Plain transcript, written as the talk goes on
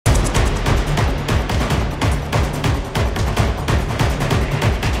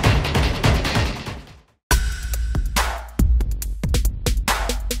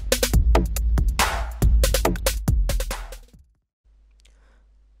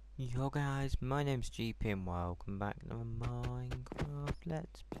Yo guys, my name's GP and welcome back to a Minecraft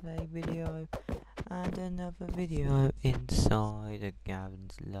Let's Play video and another video inside of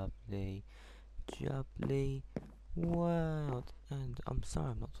Gavin's lovely Jubley world. And I'm sorry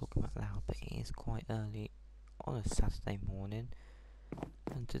I'm not talking about loud, but it is quite early on a Saturday morning.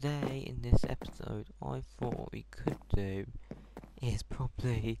 And today in this episode I thought what we could do is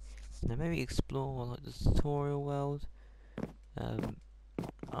probably maybe explore like the tutorial world.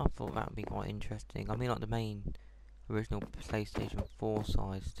 I thought that would be quite interesting. I mean, like the main original PlayStation 4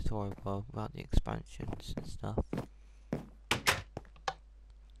 size tutorial world without the expansions and stuff.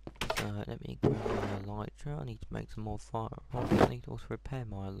 So let me grab my elytra. I need to make some more fire. I need to also repair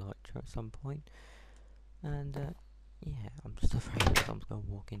my elytra at some point. And yeah, I'm just afraid that I'm going to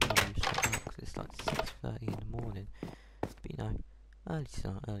walk into a straight out because it's like 6:30 in the morning. But you know, early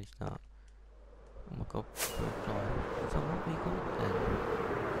start. Oh my god, so what we got then?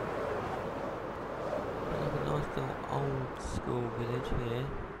 Like a nice little old school village here.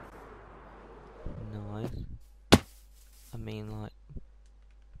 Nice. I mean, like,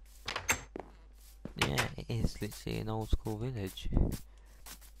 yeah, it is literally an old school village.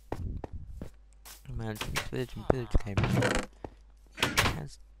 Man, since Village and Village came out, it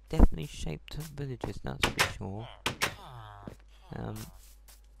has definitely shaped villages, that's for sure.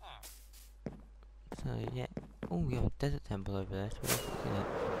 So yeah, oh we have a desert temple over there, so we have to see that.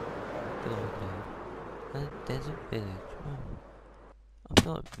 Good old day. A desert village. Oh. I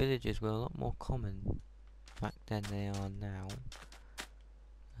feel like villages were a lot more common back then than they are now.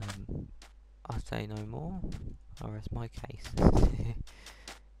 I say no more. I rest my case.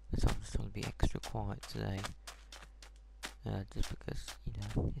 So I'm just trying to be extra quiet today. Just because, you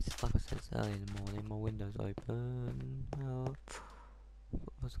know, it's like I said, it's early in the morning, my window's open. Oh,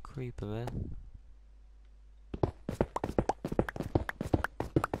 there's a creeper there.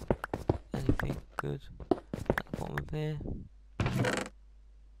 Anything good at the bottom of here?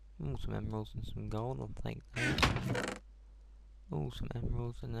 Some emeralds and some gold, I'll take that. Some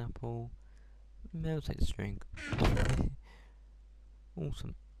emeralds and an apple. Maybe I'll take the string.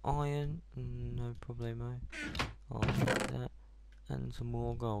 Some iron, no problemo. I'll take that. And some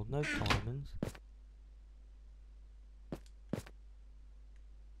more gold, no diamonds.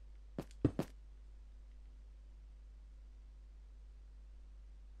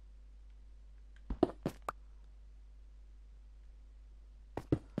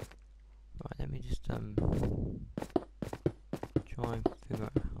 Right, let me just try and figure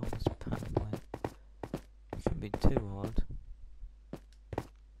out how this pattern went. It shouldn't be too hard.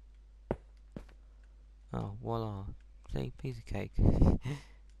 Oh, voila. See, piece of cake.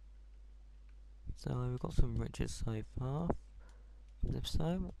 So we've got some riches so far. And if so, I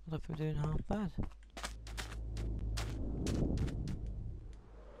don't think we're doing half bad.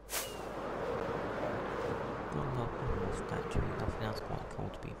 Not a lot of statue, I think that's quite cool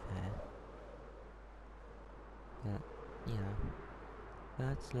to be fair. But, you know,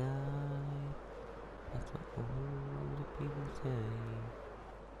 that's life. That's what all the people say.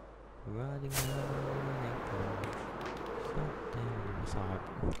 Riding around shut down. Sorry,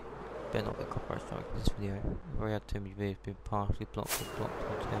 better not get copyright strike in this video. I've already had too many videos being partially blocked or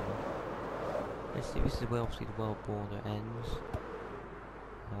whatever. This is where obviously the world border ends.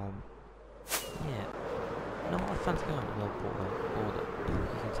 Yeah. No, I fancy going to the world border. You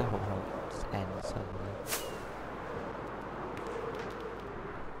can tell how it just ends suddenly.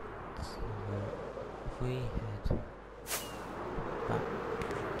 So, if we head back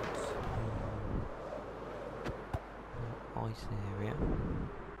ice area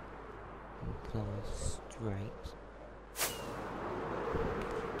and fly straight.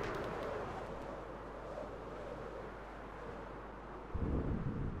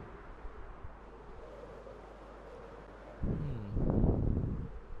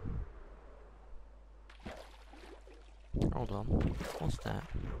 Hold on, what's that?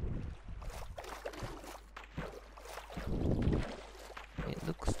 It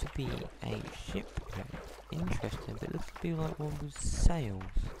looks to be a shipwreck. Interesting, but it looks to be like one with sails.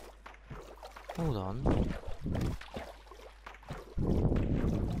 Hold on.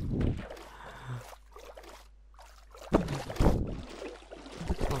 It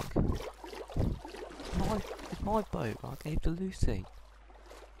looks like it's my boat I gave to Lucy.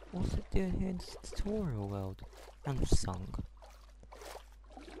 What's it doing here in this tutorial world? And sunk.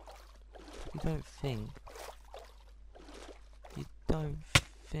 You don't think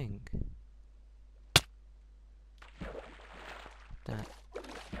that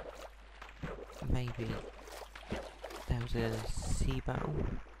maybe there was a sea battle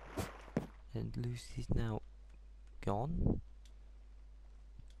and Lucy's now gone?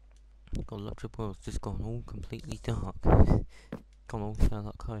 God, electric world's just gone all completely dark. Gone all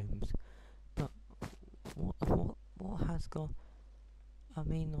Sherlock Holmes. But what has gone? I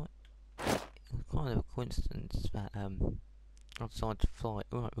mean, like, it was kind of a coincidence that I decided to fly.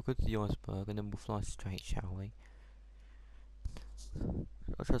 Right, we'll go to the iceberg and then we'll fly straight, shall we?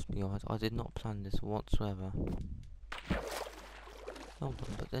 Trust me, guys, I did not plan this whatsoever. Hold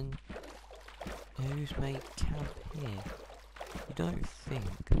on, but then who's made camp here? You don't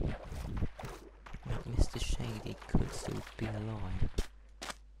think that Mr. Shady could still be alive?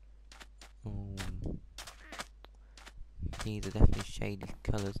 These are definitely shady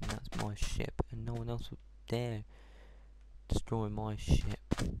colours, and that's my ship, and no one else would dare destroy my ship.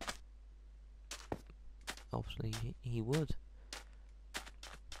 Obviously, he would.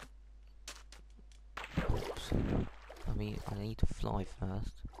 Oops. I mean, I need to fly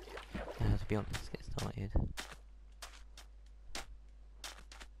first. To be honest, let's get started.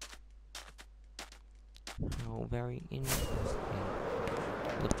 How very interesting.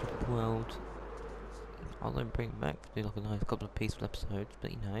 Look at the world. I'll then bring it back to do like a nice couple of peaceful episodes,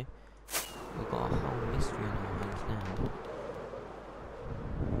 but you know, we've got a whole mystery on our hands now.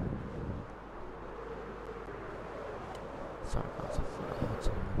 Sorry guys, I thought I heard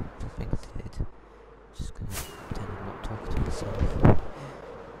someone. I think I did. Just gonna pretend I'm not talking to myself.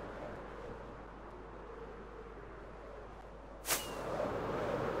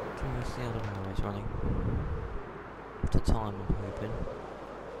 Can you see how the power is running? The time I'm hoping.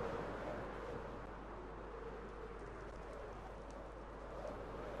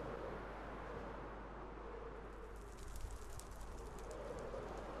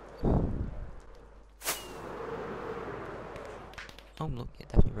 Oh look, it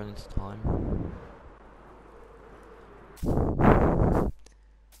definitely running this time.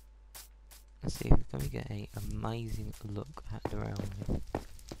 Let's see if we can get an amazing look at the round.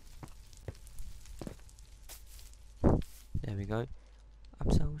 There we go.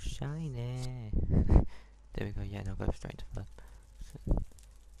 I'm so shiny. There we go. Yeah, now go straight to first.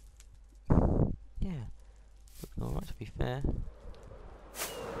 Yeah, looking alright to be fair.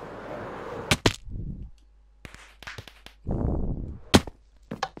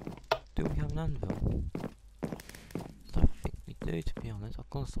 Do we have an anvil? I don't think we do, to be honest. I've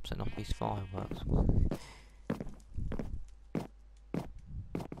got to stop setting off these fireworks.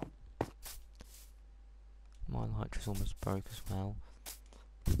 My lighter's almost broke as well.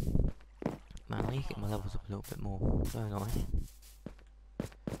 Man, I need to get my levels up a little bit more, don't I? Right.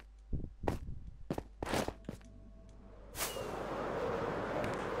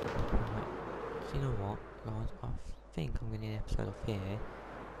 So you know what, guys? I think I'm going to end the episode off here.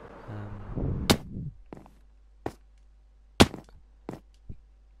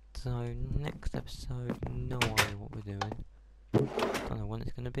 So next episode, no idea what we're doing. Don't know when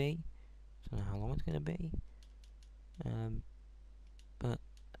it's going to be. Don't know how long it's going to be. But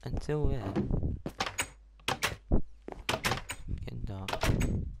until then, it's getting dark.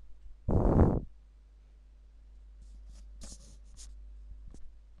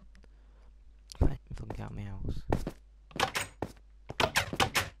 Right, if I can get out of my house.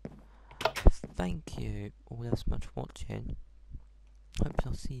 Thank you all so much for watching. Hope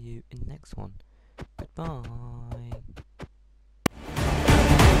I'll see you in the next one. Goodbye.